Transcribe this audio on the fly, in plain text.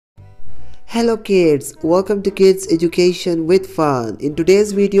Hello kids, welcome to Kids Education with Fun. In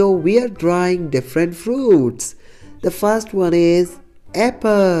today's video we are drawing different fruits. The first one is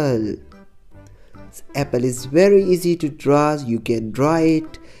apple. Apple is very easy to draw, you can draw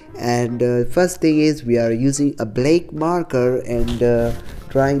it, and first thing is we are using a black marker and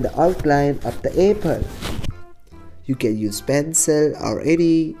drawing the outline of the apple. You can use pencil or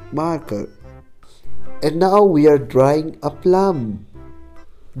any marker. And now we are drawing a plum.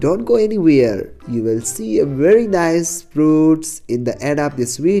 Don't go anywhere, you will see a very nice fruits in the end of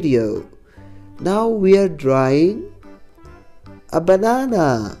this video. Now we are drawing a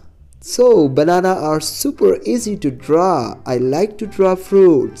banana. So banana are super easy to draw. I like to draw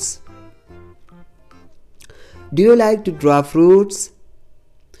fruits. Do you like to draw fruits?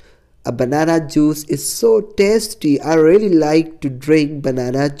 A banana juice is so tasty. I really like to drink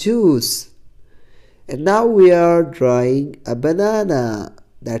banana juice. And now we are drawing a banana.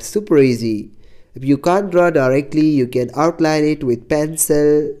 That's super easy. If you can't draw directly, you can outline it with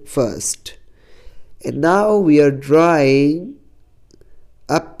pencil first. And now we are drawing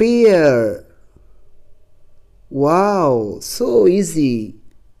a pear. Wow, so easy.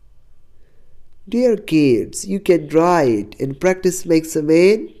 Dear kids, you can draw it and practice makes a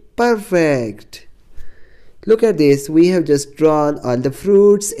man perfect. Look at this, we have just drawn all the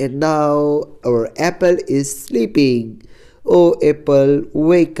fruits and now our apple is sleeping. Oh apple,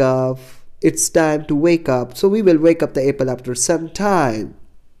 wake up. It's time to wake up. So we will wake up the apple after some time.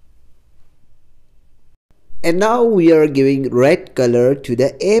 And now we are giving red color to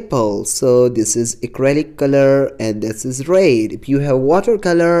the apple. So this is acrylic color and this is red. If you have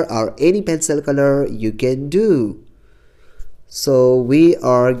watercolor or any pencil color, you can do. So we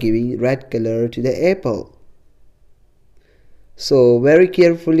are giving red color to the apple. So very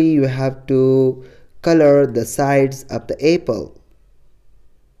carefully you have to color the sides of the apple.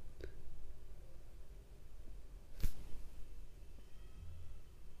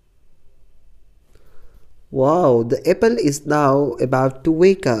 Wow, the apple is now about to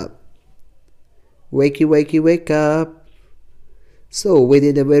wake up. Wakey, wakey, wake up. So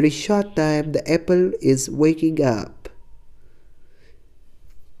within a very short time, the apple is waking up.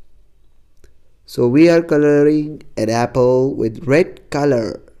 So we are coloring an apple with red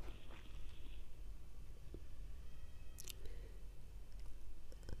color.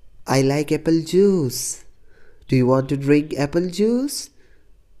 I like apple juice. Do you want to drink apple juice?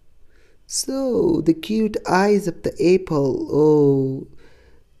 So, the cute eyes of the apple. Oh,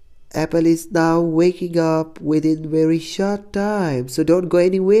 apple is now waking up within very short time. So don't go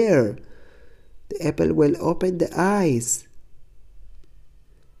anywhere. The apple will open the eyes.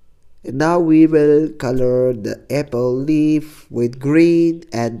 And now we will color the apple leaf with green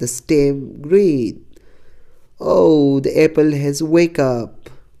and the stem green. Oh, the apple has wake up.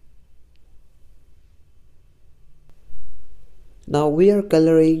 Now we are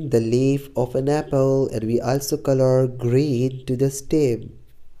coloring the leaf of an apple and we also color green to the stem.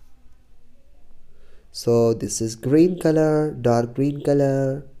 So this is green color, dark green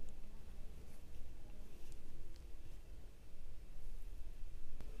color.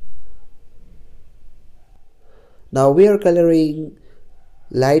 Now we are coloring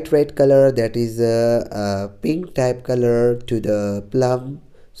light red color, that is a pink type color to the plum.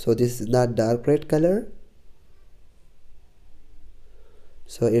 So this is not dark red color.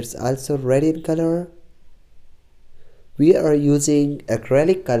 So it's also red in color. We are using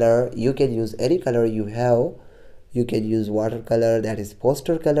acrylic color. You can use any color you have. You can use watercolor, that is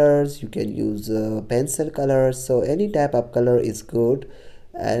poster colors. You can use pencil colors. So any type of color is good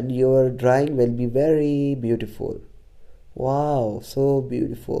and your drawing will be very beautiful. Wow, so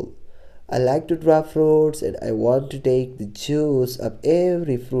beautiful. I like to draw fruits and I want to take the juice of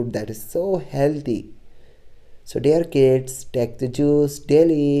every fruit. That is so healthy. So dear kids, take the juice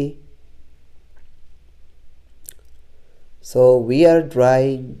daily. So we are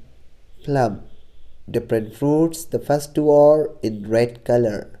drawing plum, different fruits. The first two are in red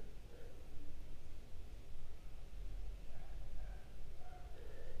color.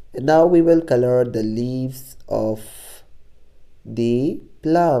 And now we will color the leaves of the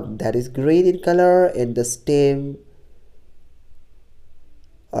plum, that is green in color, and the stem,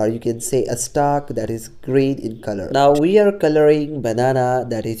 or you can say a stalk, that is green in color. Now we are coloring banana,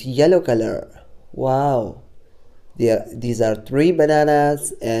 that is yellow color. Wow, these are 3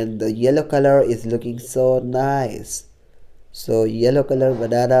 bananas and the yellow color is looking so nice. So yellow color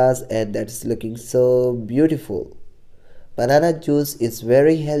bananas and that's looking so beautiful. Banana juice is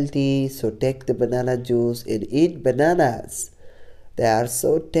very healthy, so take the banana juice and eat bananas. They are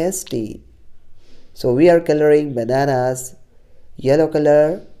so tasty. So we are coloring bananas yellow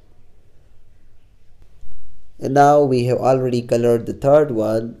color And now we have already colored the third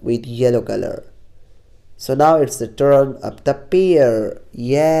one with yellow color. So now it's the turn of the pear.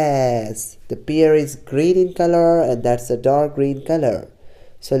 Yes, the pear is green in color and that's a dark green color.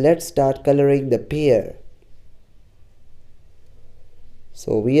 So let's start coloring the pear.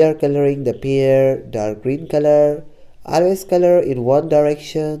 So we are coloring the pear dark green color. Always color in one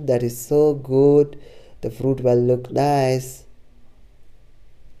direction. That is so good. The fruit will look nice.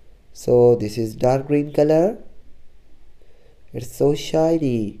 So this is dark green color. It's so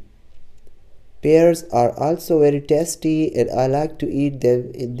shiny. Pears are also very tasty and I like to eat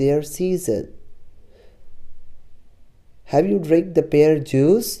them in their season. Have you drank the pear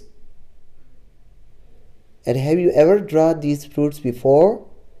juice? And have you ever drawn these fruits before?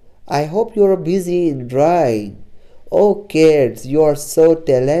 I hope you are busy in drawing. Oh kids, you are so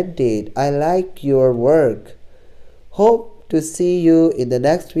talented. I like your work. Hope to see you in the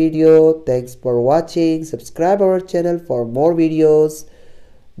next video. Thanks for watching. Subscribe our channel for more videos.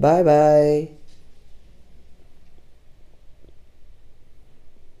 Bye bye.